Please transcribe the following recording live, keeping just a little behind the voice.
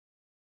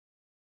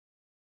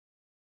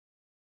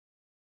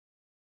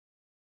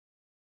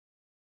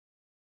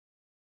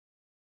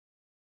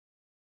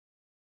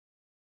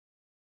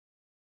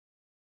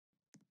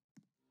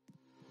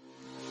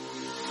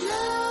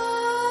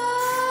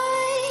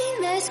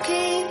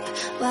creep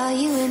while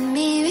you and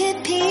me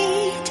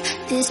repeat.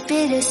 This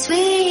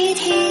bittersweet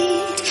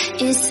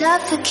heat is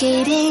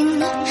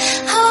suffocating.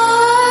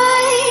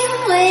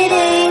 I'm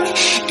waiting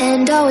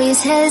and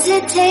always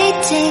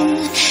hesitating.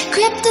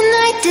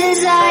 Kryptonite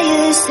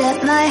desires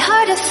set my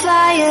heart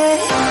afire.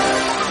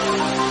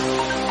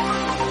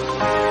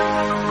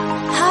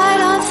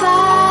 Heart on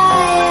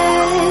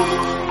fire.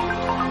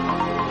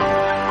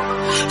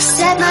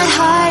 Set my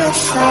heart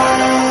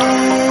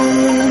afire.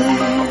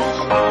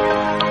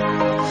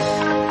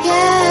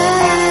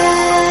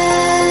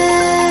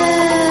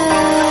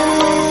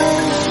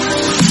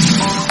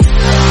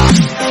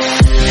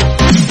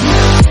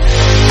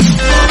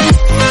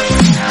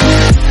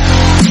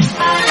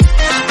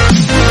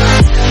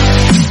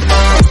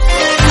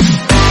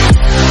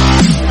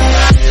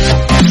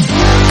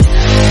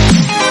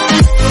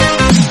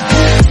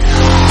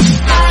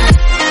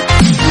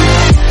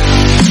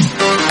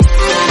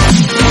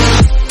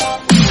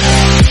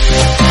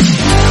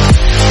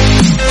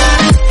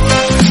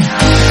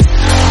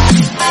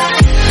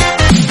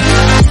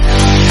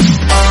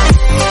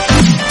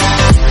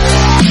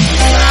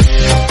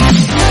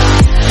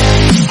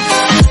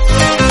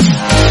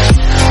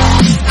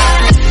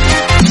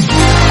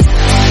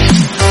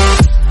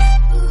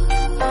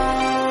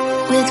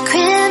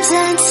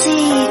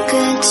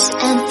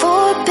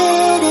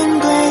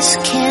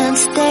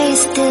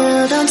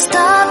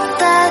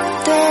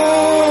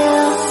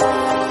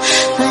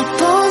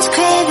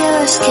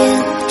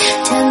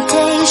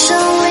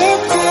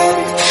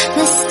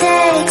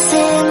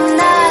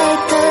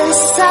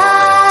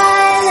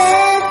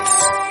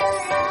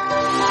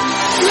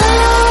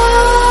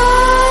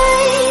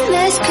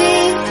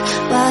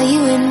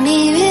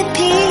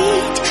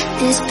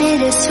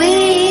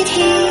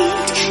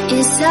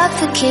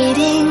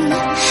 Suffocating.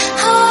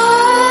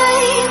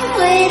 I'm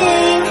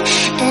waiting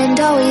and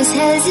always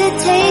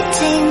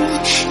hesitating.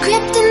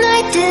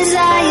 Kryptonite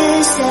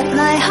desires set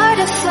my heart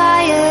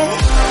afire.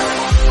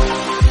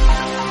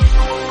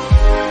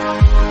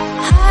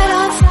 Heart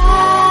on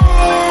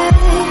fire.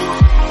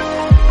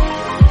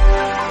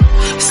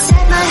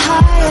 Set my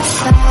heart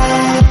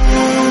afire.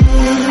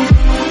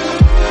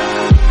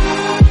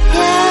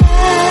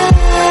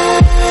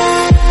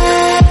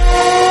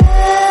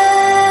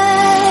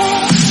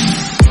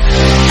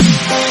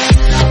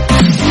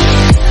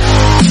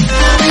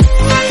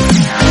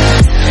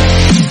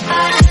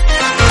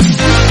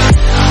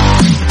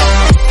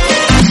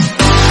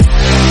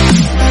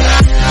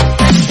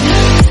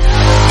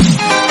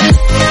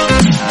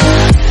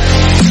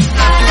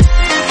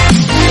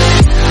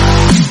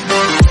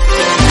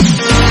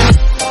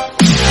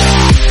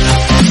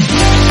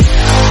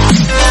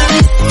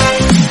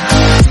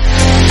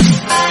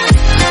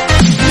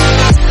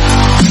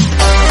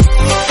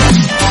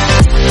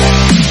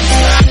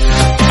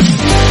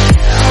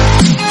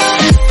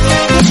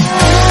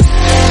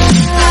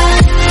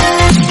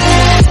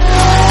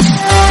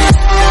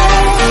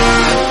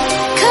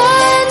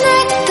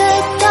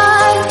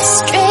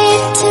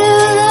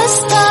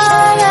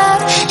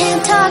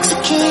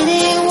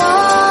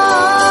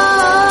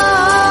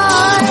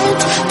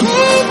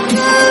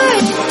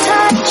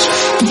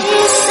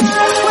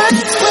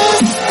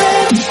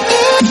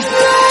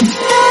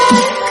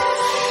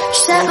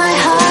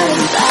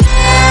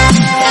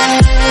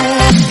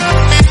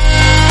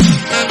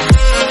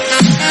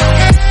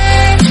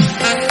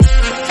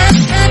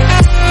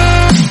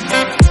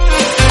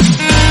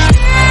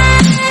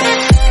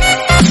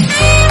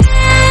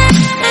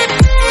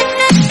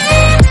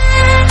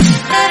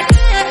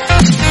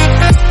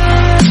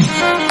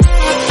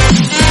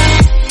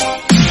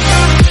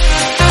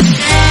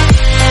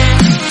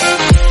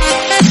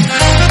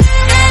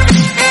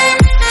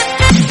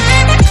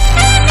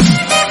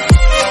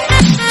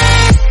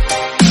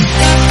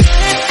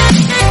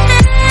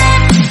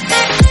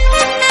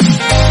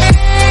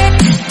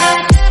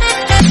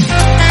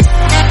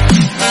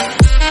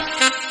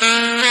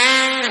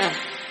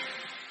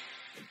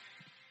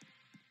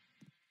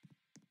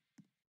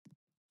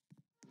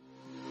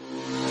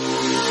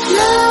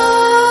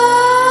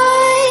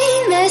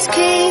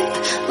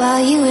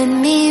 While you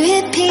and me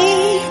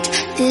repeat,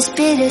 this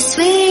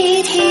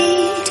bittersweet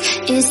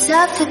heat is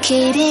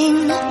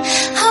suffocating.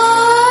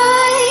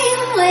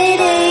 I'm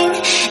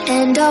waiting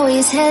and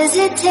always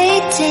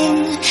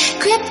hesitating.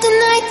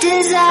 Kryptonite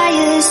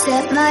desires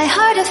set my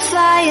heart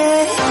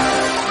afire.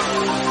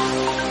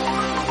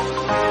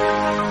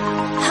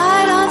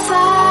 Heart on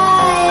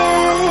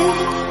fire.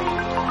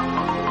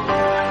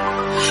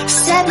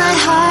 Set my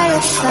heart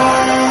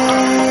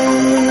afire.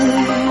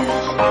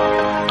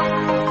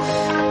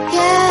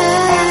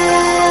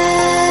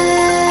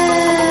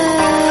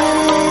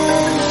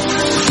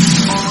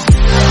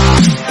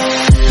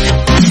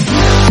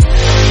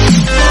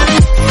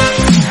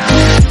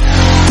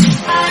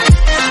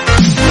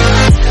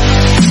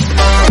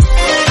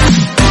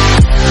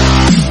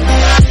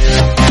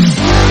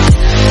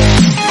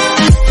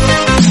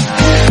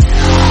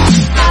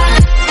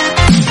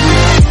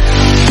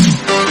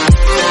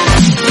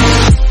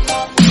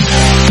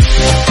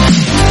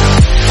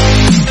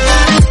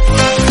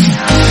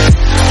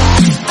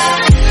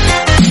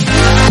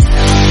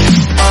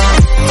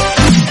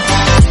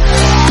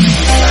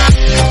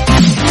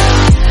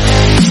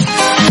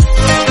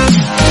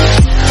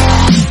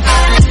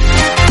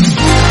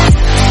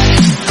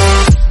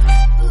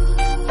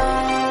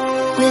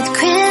 with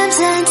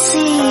crimson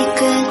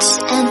secrets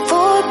and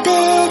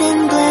forbidden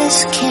bliss.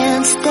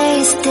 Can't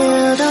stay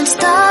still, don't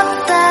stop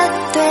that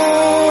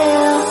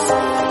thrill.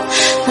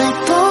 My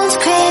bones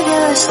crave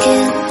your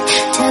skin,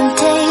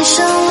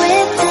 temptation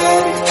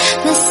within.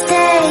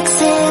 Mistakes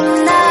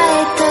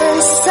ignite the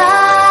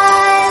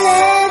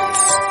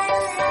silence.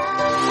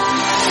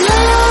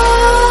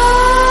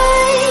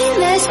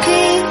 Nightmares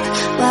creep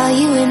while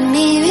you and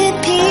me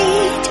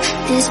repeat.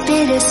 This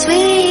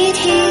bittersweet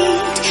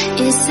heat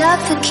is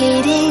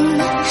suffocating.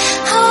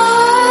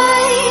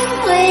 I'm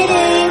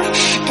waiting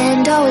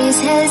and always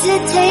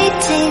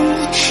hesitating.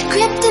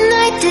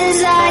 Kryptonite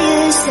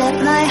desires set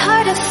my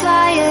heart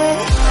afire.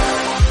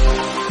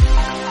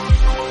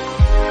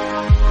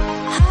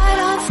 Heart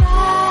on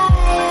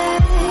fire.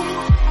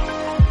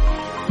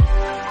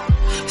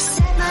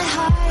 Set my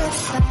heart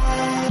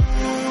afire.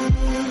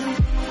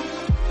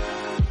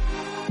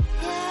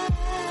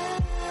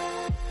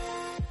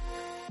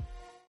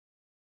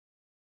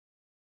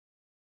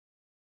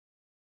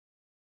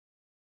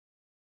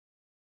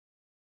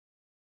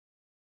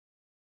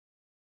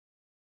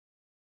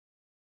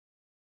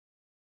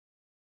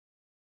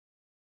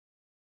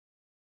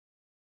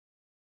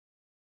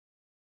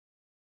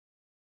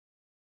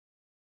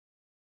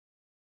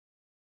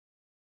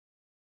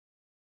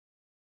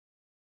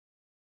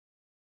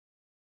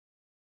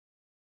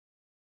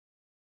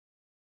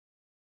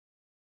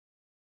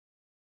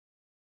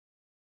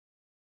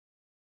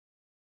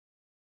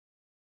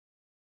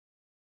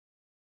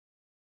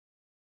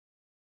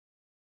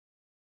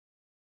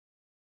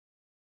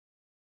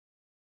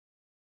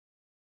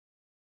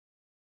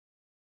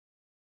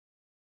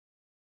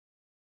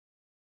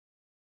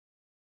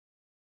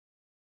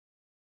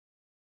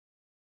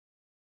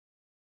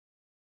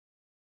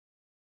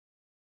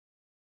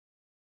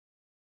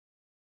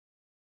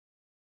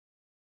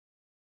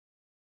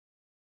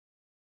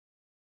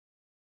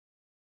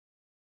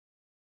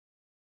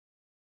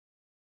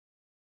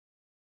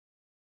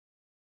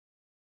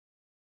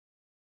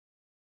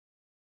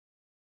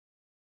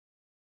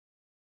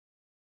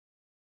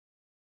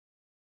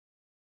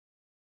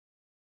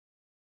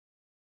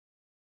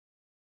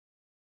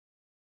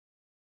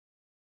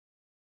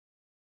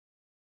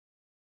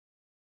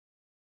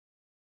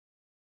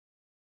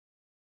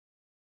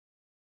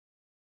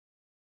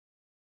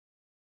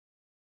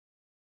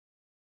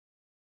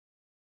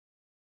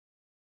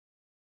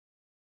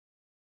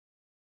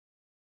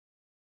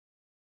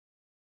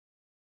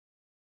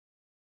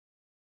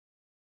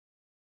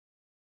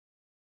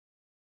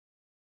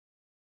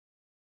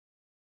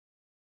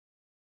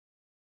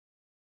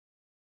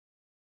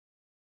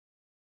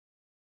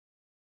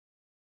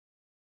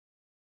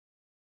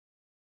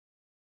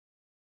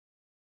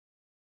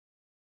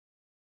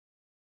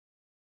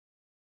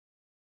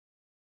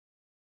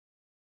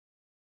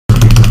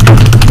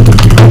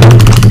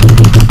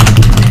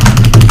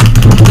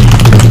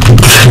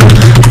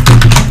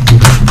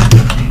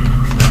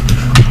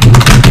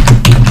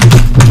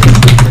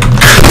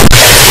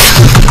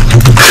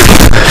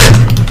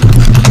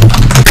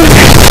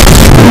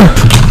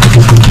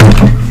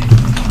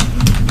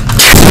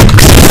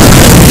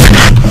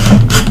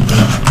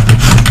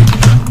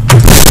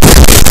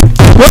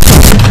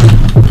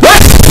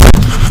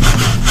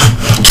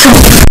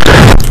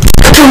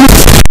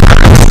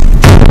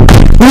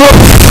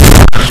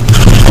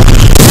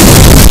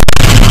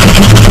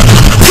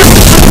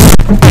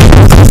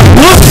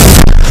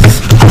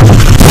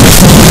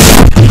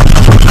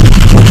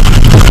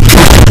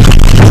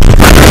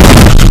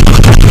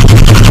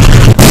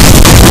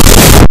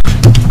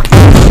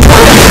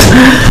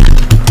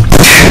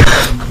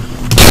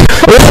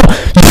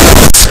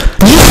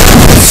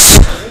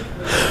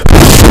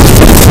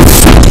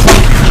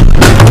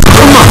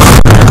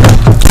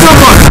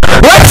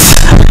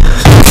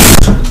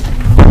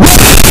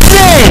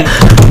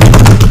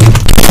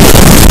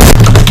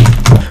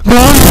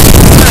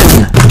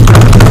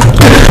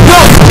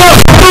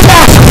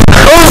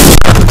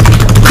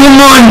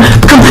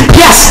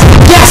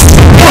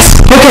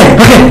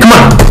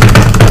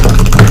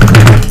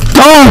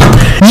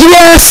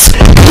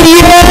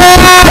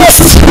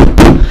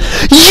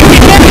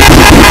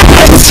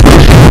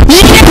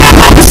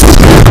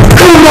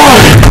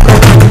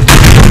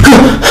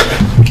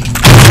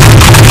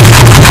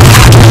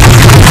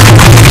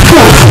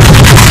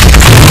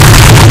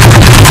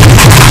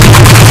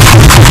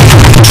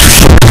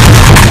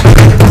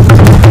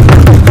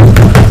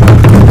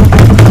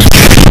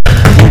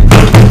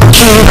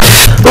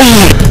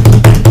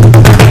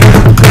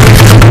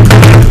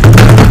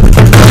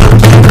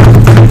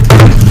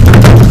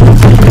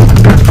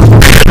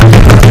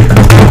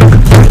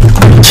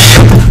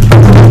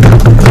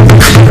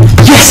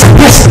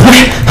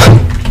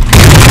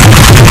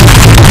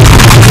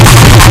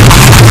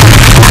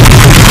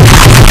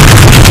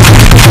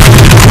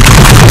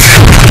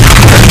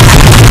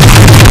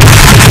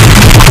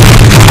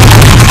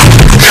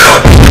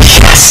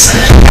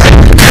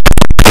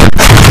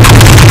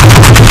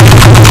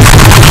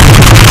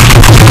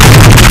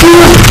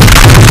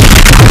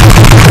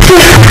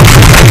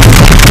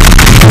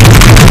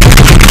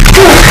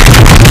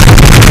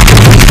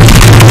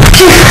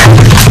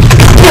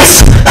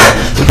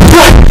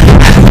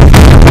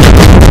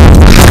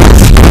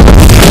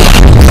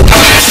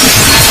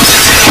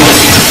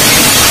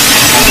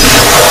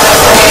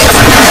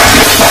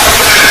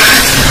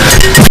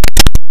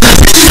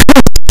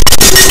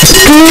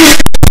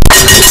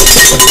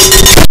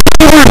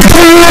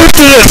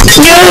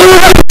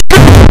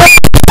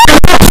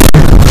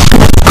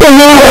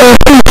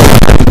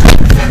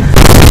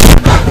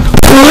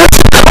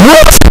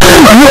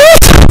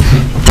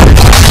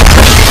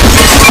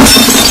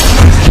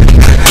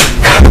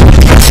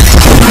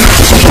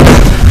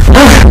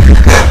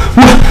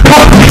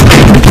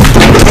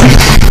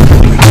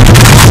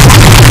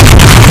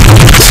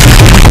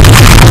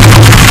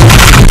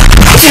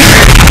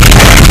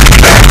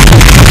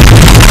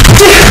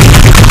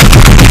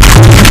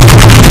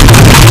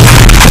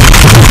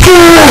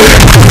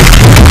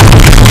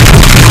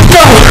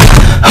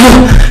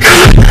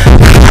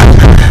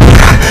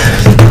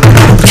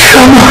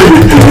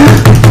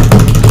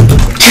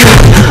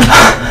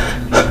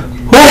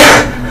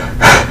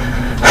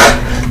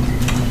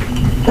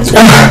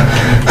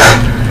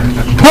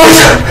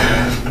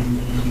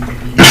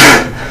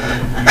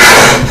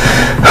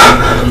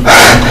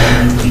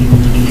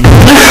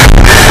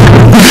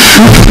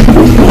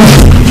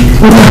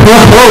 Oh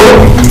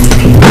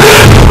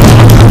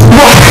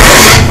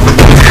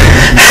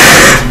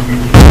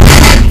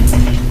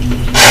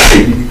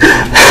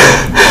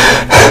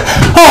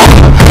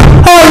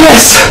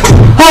yes!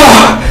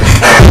 Oh,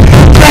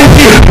 thank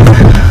you!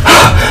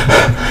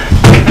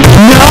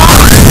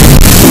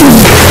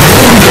 No!